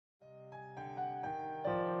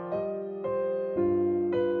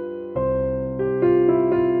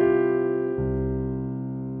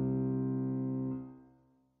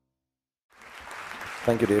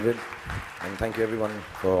Thank you, David, and thank you everyone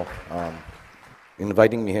for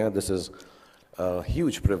inviting me here. This is a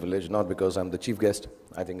huge privilege, not because I'm the chief guest.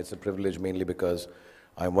 I think it's a privilege mainly because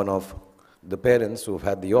I'm one of the parents who've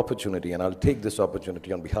had the opportunity, and I'll take this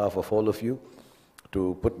opportunity on behalf of all of you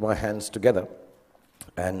to put my hands together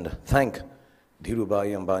and thank Dhirubhai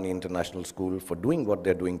Ambani International School for doing what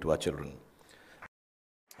they're doing to our children.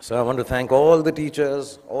 So I want to thank all the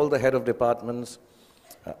teachers, all the head of departments,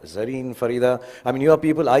 Zareen, Farida. I mean, you are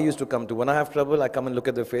people I used to come to. When I have trouble, I come and look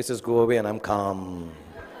at their faces, go away, and I'm calm.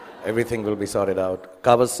 Everything will be sorted out.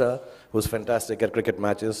 Kavas sir, who's fantastic at cricket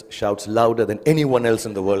matches, shouts louder than anyone else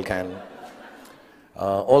in the world can.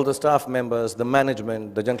 All the staff members, the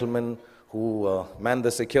management, the gentlemen who man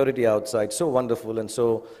the security outside, so wonderful, and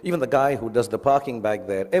so even the guy who does the parking back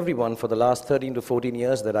there, everyone for the last 13 to 14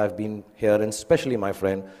 years that I've been here, and especially my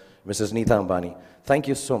friend, Mrs. Neeta Ambani. Thank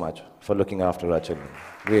you so much for looking after our children.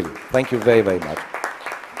 Really, thank you very, very much.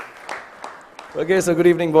 Okay, so good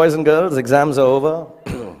evening, boys and girls. Exams are over.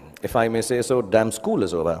 If I may say so, damn school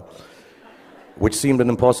is over, which seemed an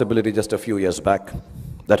impossibility just a few years back.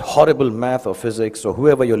 That horrible math or physics or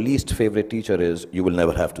whoever your least favorite teacher is, you will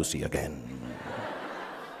never have to see again.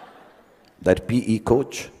 That PE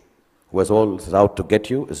coach who was always out to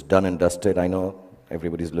get you is done and dusted. I know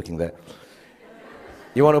everybody's looking there.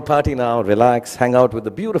 You want to party now, relax, hang out with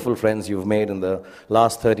the beautiful friends you've made in the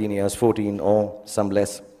last 13 years, 14 or some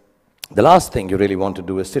less. The last thing you really want to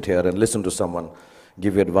do is sit here and listen to someone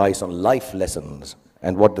give you advice on life lessons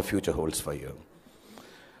and what the future holds for you.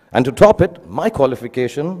 And to top it, my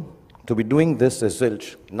qualification to be doing this is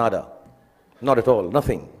zilch, nada. Not at all,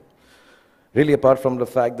 nothing. Really, apart from the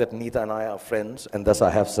fact that Neeta and I are friends, and thus I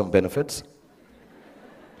have some benefits.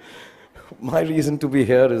 My reason to be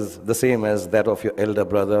here is the same as that of your elder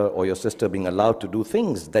brother or your sister being allowed to do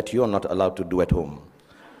things that you're not allowed to do at home.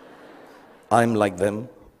 I'm like them,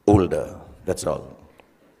 older, that's all.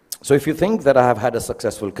 So if you think that I have had a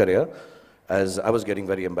successful career, as I was getting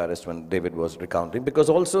very embarrassed when David was recounting, because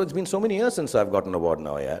also it's been so many years since I've got an award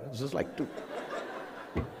now, yeah. This is like 2.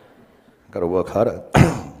 Got to work harder.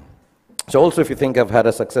 So also if you think I've had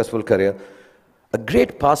a successful career, a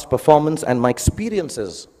great past performance and my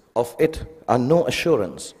experiences of it are no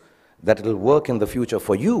assurance that it'll work in the future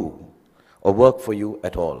for you or work for you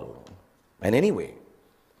at all. And anyway,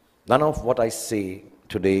 none of what I say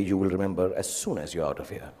today you will remember as soon as you're out of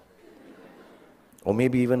here. Or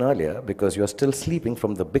maybe even earlier, because you're still sleeping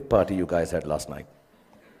from the big party you guys had last night.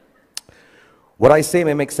 What I say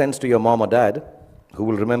may make sense to your mom or dad, who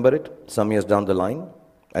will remember it some years down the line,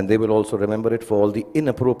 and they will also remember it for all the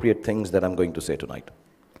inappropriate things that I'm going to say tonight.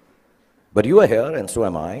 But you are here, and so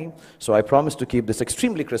am I, so I promise to keep this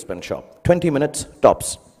extremely crisp and sharp. 20 minutes,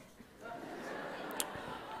 tops.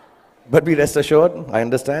 But be rest assured, I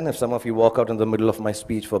understand if some of you walk out in the middle of my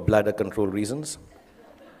speech for bladder control reasons.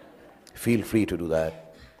 Feel free to do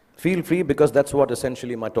that. Feel free, because that's what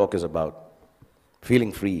essentially my talk is about.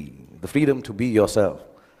 Feeling free, the freedom to be yourself,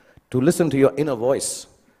 to listen to your inner voice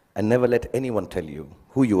and never let anyone tell you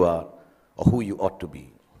who you are or who you ought to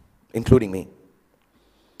be, including me.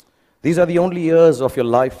 These are the only years of your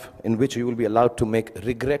life in which you will be allowed to make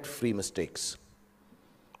regret-free mistakes.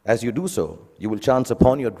 As you do so, you will chance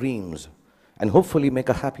upon your dreams and hopefully make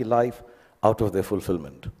a happy life out of their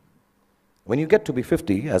fulfillment. When you get to be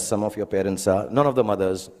 50, as some of your parents are, none of the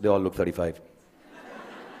mothers, they all look 35.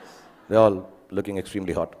 They're all looking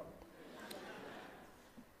extremely hot.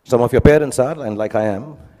 Some of your parents are, and like I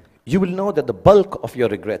am, you will know that the bulk of your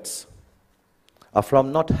regrets are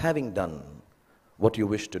from not having done what you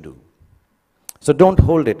wish to do. So don't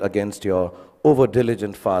hold it against your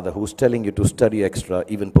over-diligent father who's telling you to study extra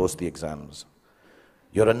even post the exams.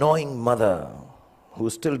 Your annoying mother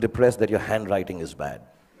who's still depressed that your handwriting is bad.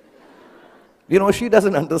 You know, she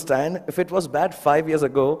doesn't understand. If it was bad 5 years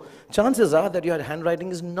ago, chances are that your handwriting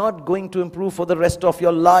is not going to improve for the rest of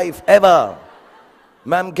your life, ever.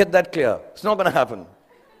 Ma'am, get that clear. It's not going to happen.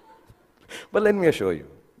 But let me assure you,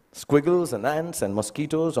 squiggles and ants and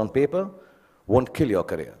mosquitoes on paper won't kill your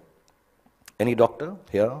career. Any doctor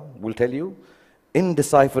here will tell you,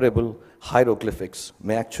 indecipherable hieroglyphics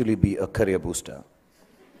may actually be a career booster.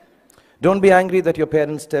 Don't be angry that your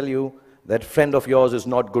parents tell you that friend of yours is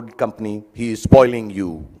not good company, he is spoiling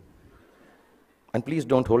you. And please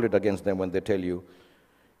don't hold it against them when they tell you,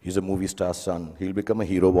 he's a movie star's son, he'll become a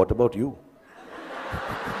hero, what about you?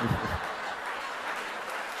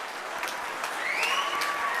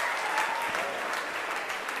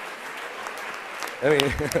 I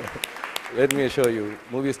mean, let me assure you,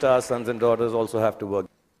 movie stars, sons and daughters also have to work.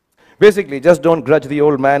 Basically, just don't grudge the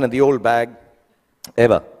old man and the old bag,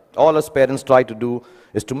 ever. All us parents try to do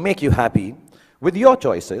is to make you happy with your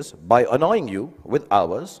choices by annoying you with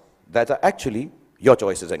hours that are actually your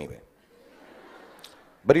choices anyway.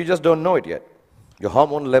 But you just don't know it yet. Your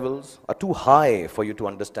hormone levels are too high for you to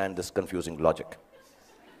understand this confusing logic.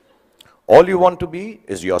 All you want to be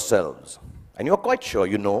is yourselves, and you're quite sure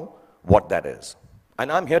you know what that is.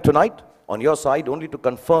 And I'm here tonight on your side only to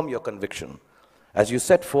confirm your conviction as you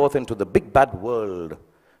set forth into the big bad world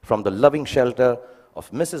from the loving shelter of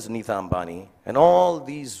Mrs. Neeta Ambani and all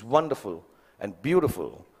these wonderful and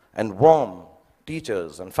beautiful and warm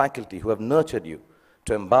teachers and faculty who have nurtured you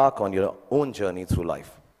to embark on your own journey through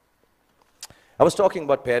life. I was talking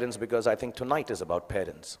about parents because I think tonight is about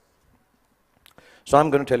parents. So I'm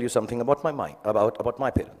going to tell you something about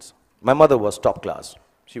my parents. My mother was top class.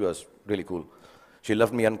 She was really cool. She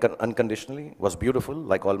loved me unconditionally, was beautiful,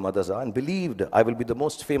 like all mothers are, and believed I will be the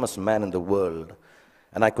most famous man in the world,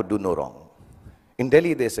 and I could do no wrong. In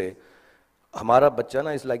Delhi, they say, Hamara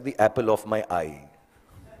bachana is like the apple of my eye.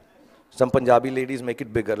 Some Punjabi ladies make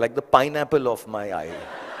it bigger, like the pineapple of my eye.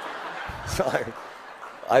 So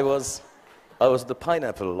I was the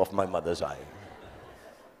pineapple of my mother's eye.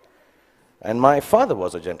 And my father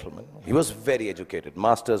was a gentleman. He was very educated,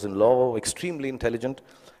 masters in law, extremely intelligent,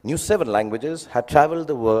 knew 7 languages, had traveled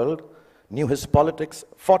the world, knew his politics,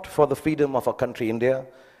 fought for the freedom of our country, India,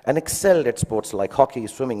 and excelled at sports like hockey,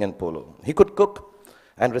 swimming, and polo. He could cook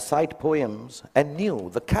and recite poems and knew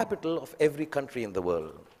the capital of every country in the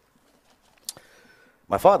world.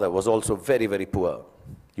 My father was also very, very poor.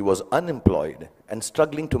 He was unemployed and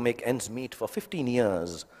struggling to make ends meet for 15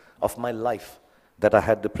 years of my life that I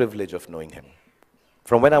had the privilege of knowing him.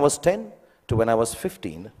 From when I was 10 to when I was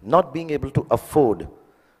 15, not being able to afford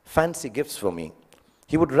fancy gifts for me,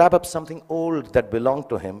 he would wrap up something old that belonged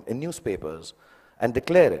to him in newspapers and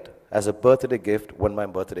declare it as a birthday gift when my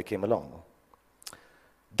birthday came along.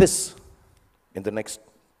 This, in the next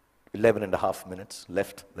 11 and a half minutes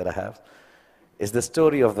left that I have, is the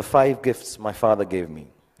story of the 5 gifts my father gave me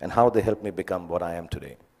and how they helped me become what I am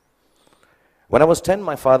today. When I was 10,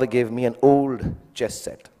 my father gave me an old chess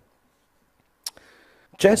set.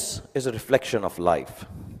 Chess is a reflection of life,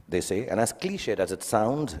 they say, and as cliched as it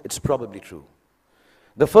sounds, it's probably true.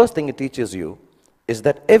 The first thing it teaches you is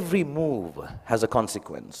that every move has a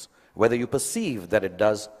consequence, whether you perceive that it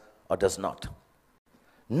does or does not.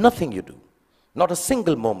 Nothing you do, not a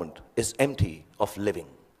single moment, is empty of living.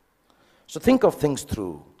 So think of things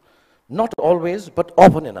through, not always, but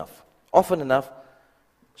often enough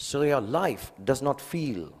so your life does not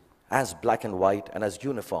feel as black and white and as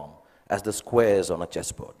uniform as the squares on a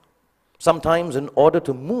chessboard. Sometimes in order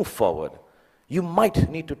to move forward, you might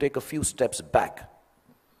need to take a few steps back.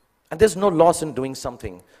 And there's no loss in doing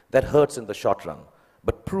something that hurts in the short run,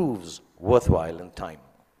 but proves worthwhile in time.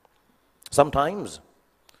 Sometimes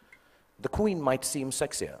the queen might seem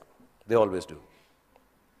sexier. They always do.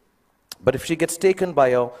 But if she gets taken by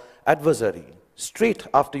your adversary straight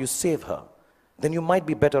after you save her, then you might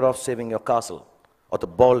be better off saving your castle or the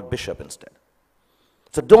bald bishop instead.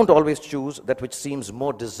 So don't always choose that which seems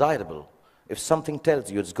more desirable if something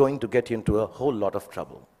tells you it's going to get you into a whole lot of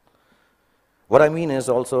trouble. What I mean is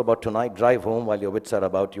also about tonight, drive home while your wits are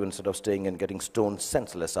about you instead of staying and getting stoned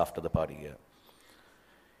senseless after the party here.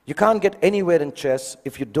 You can't get anywhere in chess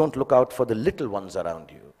if you don't look out for the little ones around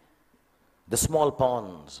you, the small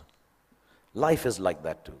pawns. Life is like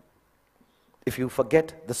that too. If you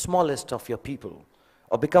forget the smallest of your people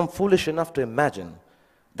or become foolish enough to imagine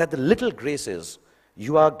that the little graces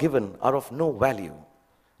you are given are of no value,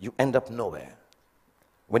 you end up nowhere.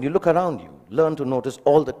 When you look around you, learn to notice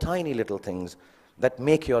all the tiny little things that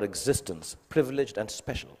make your existence privileged and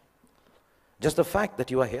special. Just the fact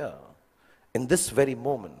that you are here, in this very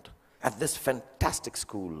moment, at this fantastic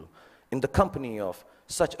school, in the company of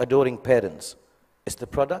such adoring parents, is the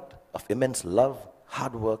product of immense love,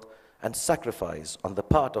 hard work, and sacrifice on the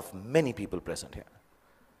part of many people present here.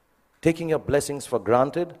 Taking your blessings for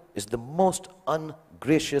granted is the most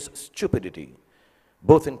ungracious stupidity,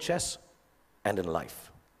 both in chess and in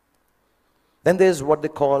life. Then there's what they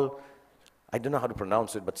call, I don't know how to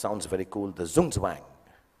pronounce it, but sounds very cool, the zugzwang.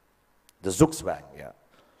 The zugzwang, yeah.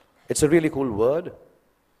 It's a really cool word.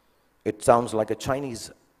 It sounds like a Chinese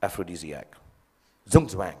aphrodisiac.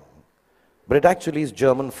 Zugzwang. But it actually is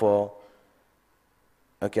German for,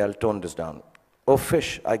 okay, I'll tone this down. Oh,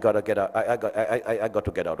 fish, I gotta get out. I got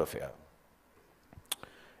to get out of here.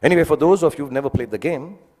 Anyway, for those of you who've never played the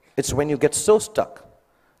game, it's when you get so stuck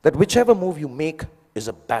that whichever move you make is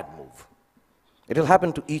a bad move. It'll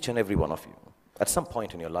happen to each and every one of you at some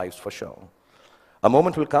point in your lives for sure. A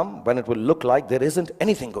moment will come when it will look like there isn't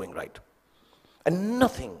anything going right and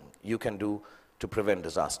nothing you can do to prevent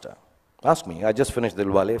disaster. Ask me, I just finished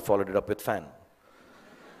Dilwale, followed it up with Fan.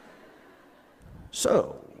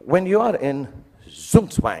 So, when you are in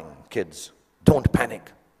Zugzwang, kids, don't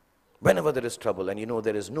panic. Whenever there is trouble and you know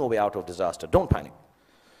there is no way out of disaster, don't panic.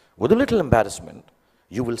 With a little embarrassment,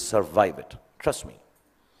 you will survive it. Trust me.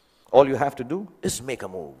 All you have to do is make a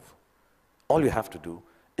move. All you have to do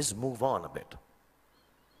is move on a bit.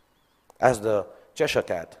 As the Cheshire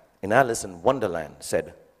Cat in Alice in Wonderland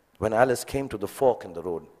said, when Alice came to the fork in the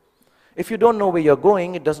road, if you don't know where you're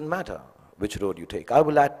going, it doesn't matter which road you take. I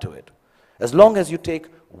will add to it. As long as you take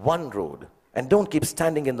one road and don't keep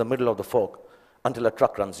standing in the middle of the fork until a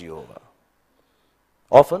truck runs you over.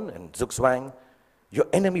 Often in Zugzwang, your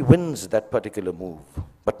enemy wins that particular move,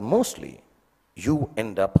 but mostly you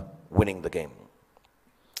end up winning the game.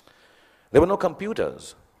 There were no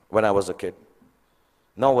computers when I was a kid,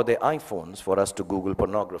 nor were there iPhones for us to Google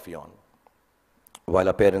pornography on, while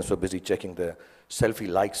our parents were busy checking their selfie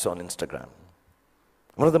likes on Instagram.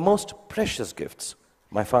 One of the most precious gifts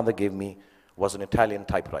my father gave me was an Italian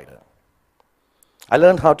typewriter. I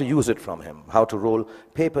learned how to use it from him, how to roll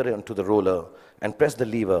paper into the roller and press the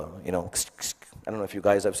lever, you know. I don't know if you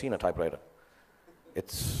guys have seen a typewriter.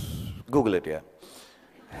 Google it, yeah.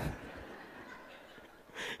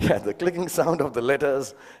 Yeah, the clicking sound of the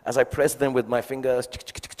letters as I pressed them with my fingers,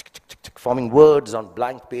 forming words on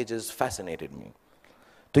blank pages, fascinated me.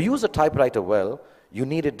 To use a typewriter well, you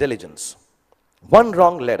needed diligence. One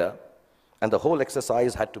wrong letter, and the whole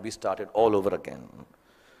exercise had to be started all over again.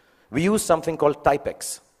 We used something called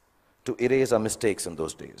Typex to erase our mistakes in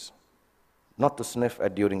those days. Not to sniff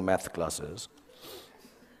at during math classes.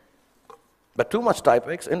 But too much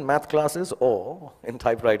Typex in math classes or in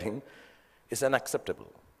typewriting is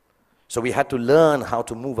unacceptable. So we had to learn how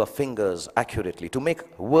to move our fingers accurately, to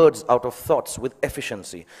make words out of thoughts with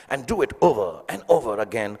efficiency, and do it over and over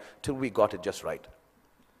again till we got it just right.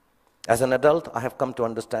 As an adult, I have come to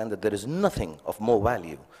understand that there is nothing of more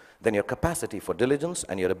value than your capacity for diligence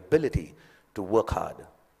and your ability to work hard.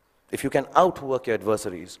 If you can outwork your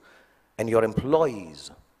adversaries and your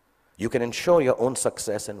employees, you can ensure your own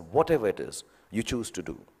success in whatever it is you choose to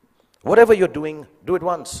do. Whatever you're doing, do it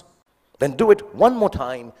once. Then do it one more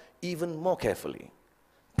time, even more carefully.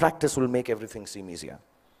 Practice will make everything seem easier.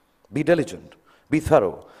 Be diligent. Be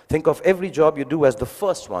thorough. Think of every job you do as the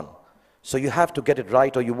first one. So you have to get it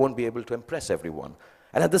right or you won't be able to impress everyone.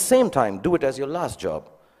 And at the same time, do it as your last job,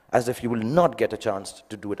 as if you will not get a chance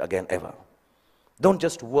to do it again ever. Don't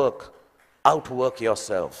just work, outwork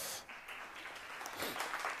yourself.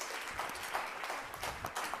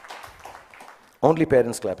 Only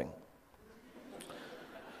parents clapping.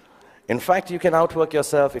 In fact, you can outwork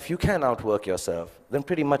yourself. If you can outwork yourself, then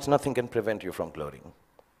pretty much nothing can prevent you from glorying.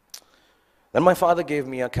 Then my father gave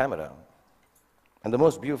me a camera. And the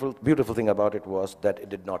most beautiful thing about it was that it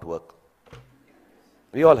did not work.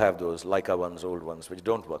 We all have those Leica ones, old ones, which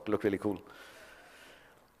don't work, look really cool.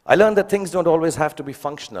 I learned that things don't always have to be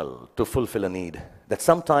functional to fulfill a need. That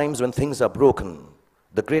sometimes when things are broken,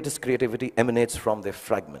 the greatest creativity emanates from their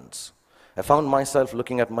fragments. I found myself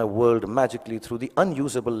looking at my world magically through the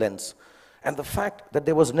unusable lens, and the fact that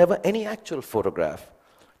there was never any actual photograph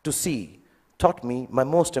to see taught me my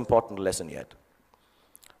most important lesson yet.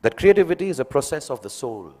 That creativity is a process of the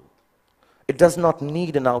soul. It does not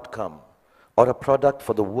need an outcome or a product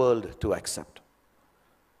for the world to accept.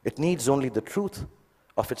 It needs only the truth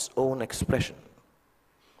of its own expression.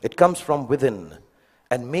 It comes from within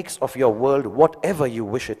and makes of your world whatever you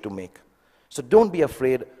wish it to make. So don't be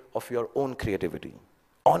afraid of your own creativity.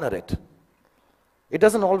 Honor it. It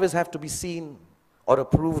doesn't always have to be seen or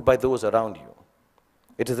approved by those around you.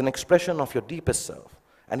 It is an expression of your deepest self,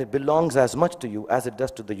 and it belongs as much to you as it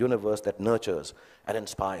does to the universe that nurtures and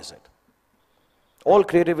inspires it. All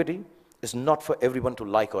creativity is not for everyone to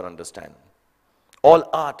like or understand. All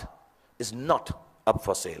art is not up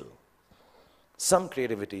for sale. Some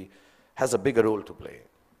creativity has a bigger role to play.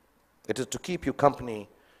 It is to keep you company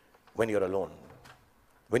when you're alone,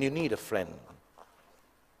 when you need a friend,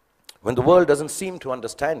 when the world doesn't seem to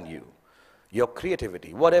understand you. Your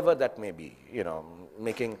creativity, whatever that may be,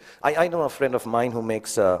 I know a friend of mine who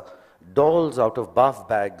makes dolls out of bath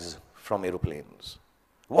bags from aeroplanes.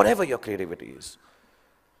 Whatever your creativity is,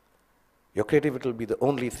 your creativity will be the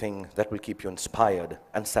only thing that will keep you inspired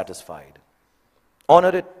and satisfied.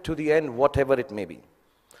 Honor it to the end, whatever it may be.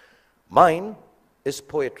 Mine is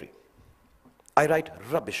poetry. I write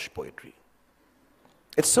rubbish poetry.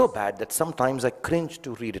 It's so bad that sometimes I cringe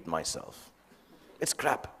to read it myself. It's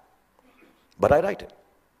crap. But I write it.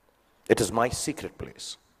 It is my secret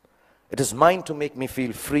place. It is mine to make me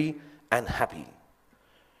feel free and happy.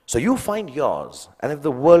 So you find yours, and if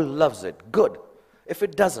the world loves it, good. If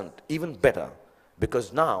it doesn't, even better,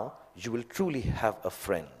 because now you will truly have a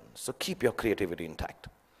friend. So keep your creativity intact.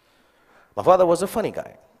 My father was a funny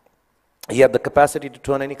guy. He had the capacity to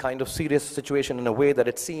turn any kind of serious situation in a way that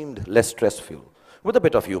it seemed less stressful, with a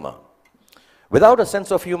bit of humor. Without a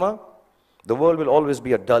sense of humor, the world will always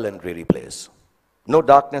be a dull and dreary place. No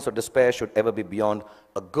darkness or despair should ever be beyond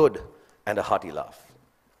a good and a hearty laugh.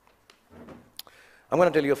 I'm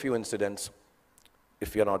going to tell you a few incidents.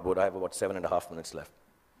 If you're not bored, I have about 7.5 minutes left.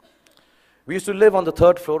 We used to live on the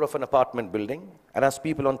 3rd floor of an apartment building, and as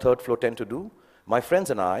people on 3rd floor tend to do, my friends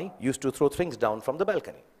and I used to throw things down from the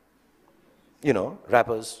balcony. You know,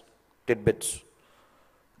 wrappers, tidbits,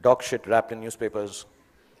 dog shit wrapped in newspapers,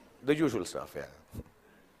 the usual stuff, yeah.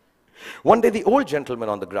 One day, the old gentleman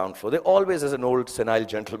on the ground floor, there always is an old senile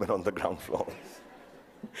gentleman on the ground floor.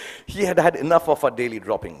 He had had enough of our daily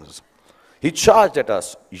droppings. He charged at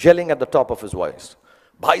us, yelling at the top of his voice,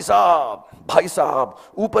 भाई साहब,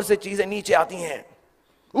 ऊपर से चीजें नीचे आती हैं.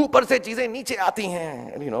 ऊपर से चीजें नीचे आती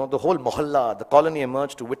हैं. And you know, the whole mohalla, the colony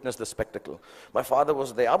emerged to witness the spectacle. My father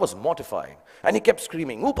was there. I was mortified. And he kept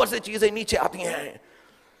screaming, ऊपर से चीजें नीचे आती हैं.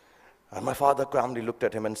 And my father calmly looked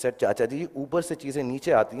at him and said, चाचा जी, ऊपर से चीजें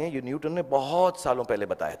नीचे आती हैं, ये न्यूटन ने बहुत सालों पहले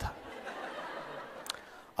बताया था.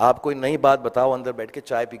 आप कोई नई बात बताओ, अंदर बैठ के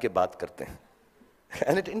चाय पी के बात करते हैं.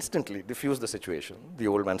 And it instantly diffused the situation. The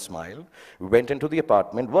old man smiled. We went into the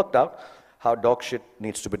apartment, worked out how dog shit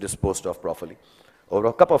needs to be disposed of properly. Over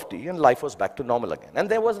a cup of tea, and life was back to normal again. And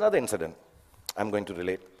there was another incident I'm going to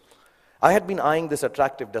relate. I had been eyeing this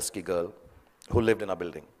attractive, dusky girl who lived in our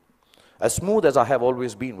building. As smooth as I have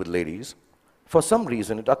always been with ladies, for some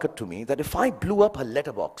reason it occurred to me that if I blew up her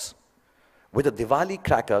letterbox with a Diwali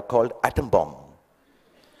cracker called Atom Bomb,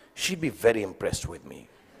 she'd be very impressed with me.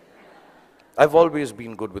 I've always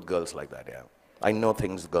been good with girls like that, yeah. I know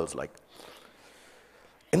things girls like.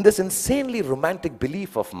 In this insanely romantic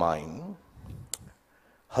belief of mine,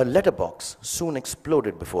 her letterbox soon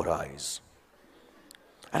exploded before her eyes.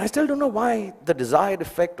 And I still don't know why the desired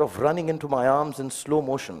effect of running into my arms in slow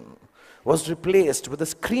motion was replaced with a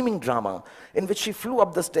screaming drama in which she flew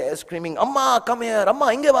up the stairs screaming, Amma, come here, Amma,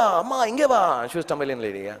 ingeva, Amma, ingeva. She was a Tamilian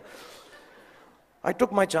lady, yeah. I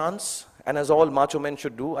took my chance, and as all macho men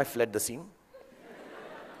should do, I fled the scene.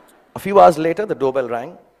 A few hours later, the doorbell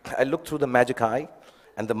rang. I looked through the magic eye,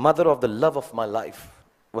 and the mother of the love of my life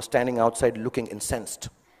was standing outside looking incensed.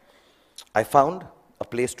 I found a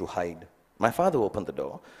place to hide. My father opened the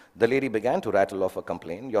door. The lady began to rattle off a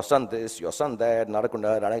complaint. Your son this, your son that,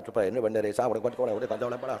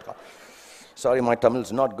 sorry, my Tamil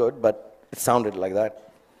is not good, but it sounded like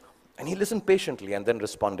that. And he listened patiently and then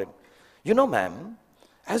responded, you know, ma'am,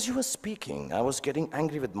 as you were speaking, I was getting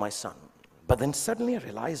angry with my son. But then suddenly I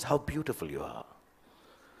realized how beautiful you are.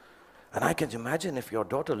 And I can imagine if your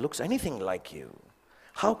daughter looks anything like you,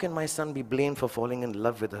 how can my son be blamed for falling in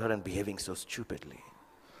love with her and behaving so stupidly?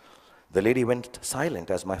 The lady went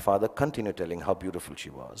silent as my father continued telling how beautiful she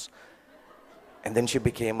was. And then she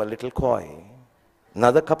became a little coy.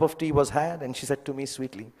 Another cup of tea was had, and she said to me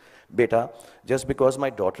sweetly, Beta, just because my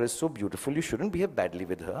daughter is so beautiful, you shouldn't behave badly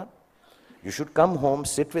with her. You should come home,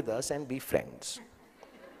 sit with us, and be friends.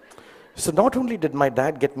 So not only did my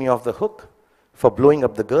dad get me off the hook for blowing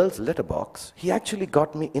up the girl's letterbox, he actually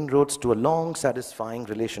got me inroads to a long, satisfying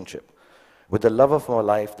relationship with the love of my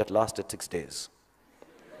life that lasted 6 days.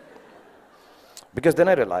 Because then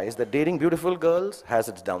I realized that dating beautiful girls has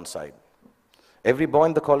its downside. Every boy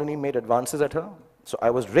in the colony made advances at her, so I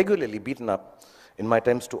was regularly beaten up in my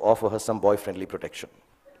attempts to offer her some boy-friendly protection.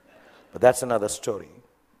 But that's another story.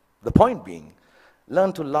 The point being,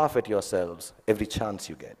 learn to laugh at yourselves every chance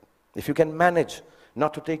you get. If you can manage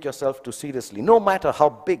not to take yourself too seriously, no matter how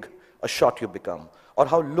big a shot you become, or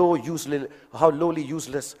how lowly,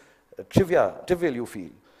 useless, trivial you feel,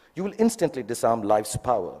 you will instantly disarm life's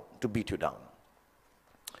power to beat you down.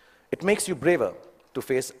 It makes you braver to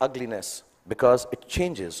face ugliness because it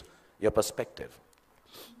changes your perspective.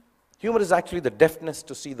 Humor is actually the deafness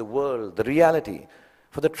to see the world, the reality,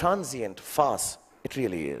 for the transient farce it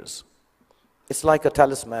really is. It's like a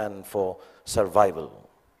talisman for survival.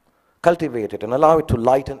 Cultivate it and allow it to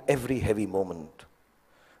lighten every heavy moment.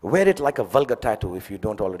 Wear it like a vulgar tattoo if you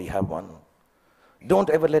don't already have one. Don't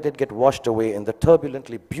ever let it get washed away in the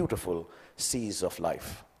turbulently beautiful seas of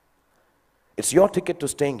life. It's your ticket to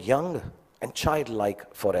staying young and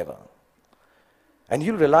childlike forever. And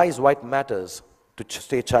you'll realize why it matters to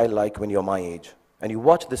stay childlike when you're my age. And you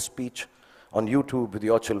watch this speech on YouTube with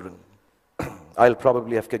your children. I'll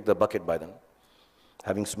probably have kicked the bucket by then,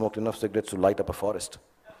 having smoked enough cigarettes to light up a forest.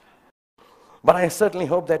 But I certainly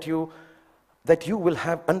hope that you will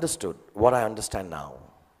have understood what I understand now.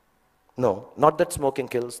 No, not that smoking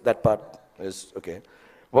kills, that part is okay.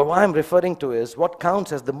 Well, what I'm referring to is what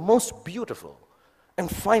counts as the most beautiful and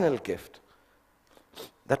final gift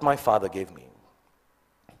that my father gave me.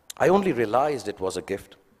 I only realized it was a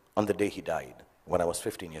gift on the day he died, when I was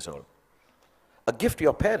 15 years old. A gift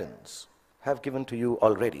your parents have given to you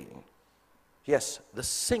already. Yes, the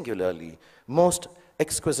singularly most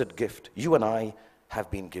exquisite gift you and I have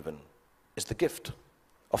been given is the gift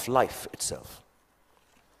of life itself.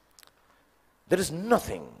 There is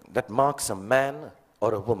nothing that marks a man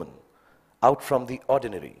or a woman out from the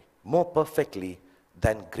ordinary more perfectly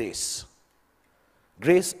than grace.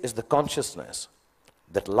 Grace is the consciousness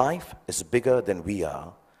that life is bigger than we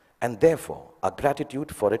are, and therefore our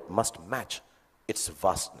gratitude for it must match its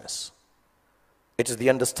vastness. It is the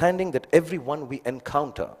understanding that everyone we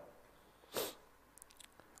encounter,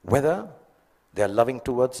 whether they are loving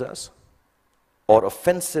towards us or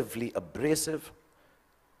offensively abrasive,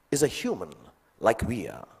 is a human like we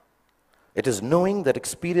are. It is knowing that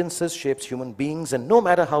experiences shapes human beings, and no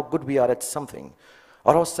matter how good we are at something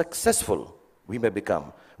or how successful we may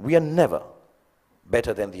become, we are never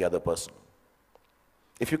better than the other person.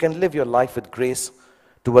 If you can live your life with grace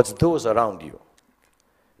towards those around you,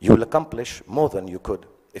 you will accomplish more than you could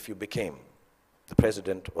if you became the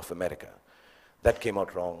President of America. That came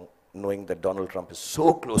out wrong, knowing that Donald Trump is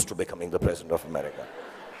so close to becoming the President of America.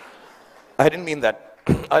 I didn't mean that.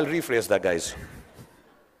 I'll rephrase that, guys.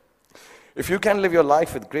 If you can live your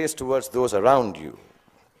life with grace towards those around you.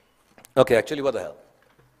 Okay, actually, what the hell?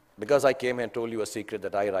 Because I came here and told you a secret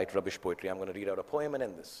that I write rubbish poetry, I'm going to read out a poem and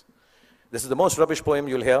end this. This is the most rubbish poem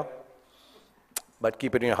you'll hear, but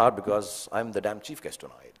keep it in your heart because I'm the damn chief guest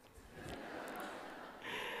tonight.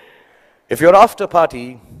 If your after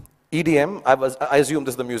party, EDM, I assume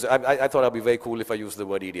this is the music. I thought I'd be very cool if I used the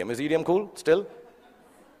word EDM. Is EDM cool still?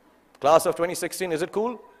 Class of 2016, is it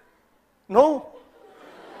cool? No?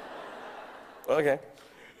 Okay.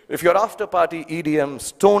 If your after party EDM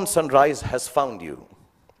stone sunrise has found you,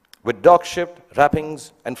 with dog-shipped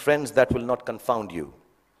wrappings and friends that will not confound you,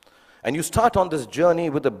 and you start on this journey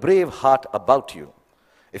with a brave heart about you,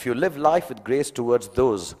 if you live life with grace towards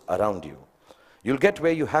those around you, you'll get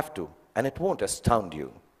where you have to, and it won't astound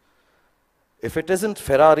you. If it isn't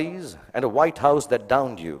Ferraris and a White House that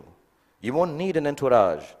downed you, you won't need an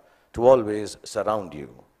entourage to always surround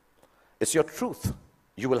you. It's your truth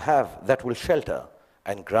you will have that will shelter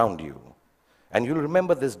and ground you. And you'll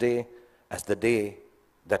remember this day as the day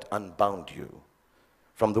that unbound you.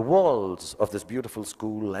 From the walls of this beautiful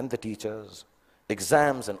school and the teachers,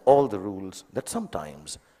 exams and all the rules that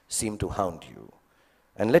sometimes seem to hound you.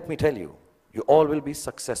 And let me tell you, you all will be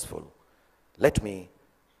successful. Let me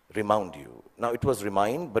remind you. Now it was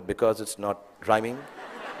remind, but because it's not rhyming,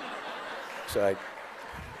 so I...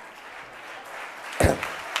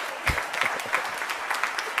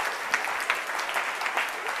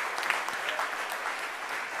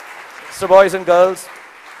 So boys and girls,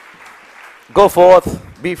 go forth,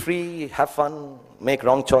 be free, have fun, make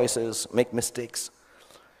wrong choices, make mistakes.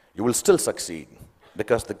 You will still succeed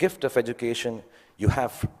because the gift of education you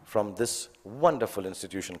have from this wonderful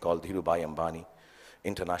institution called Dhirubhai Ambani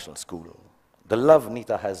International School. The love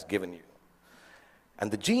Neeta has given you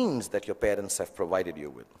and the genes that your parents have provided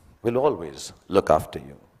you with will always look after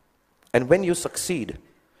you. And when you succeed,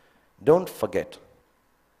 don't forget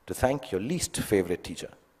to thank your least favorite teacher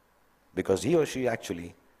because he or she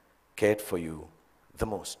actually cared for you the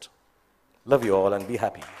most. Love you all and be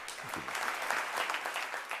happy.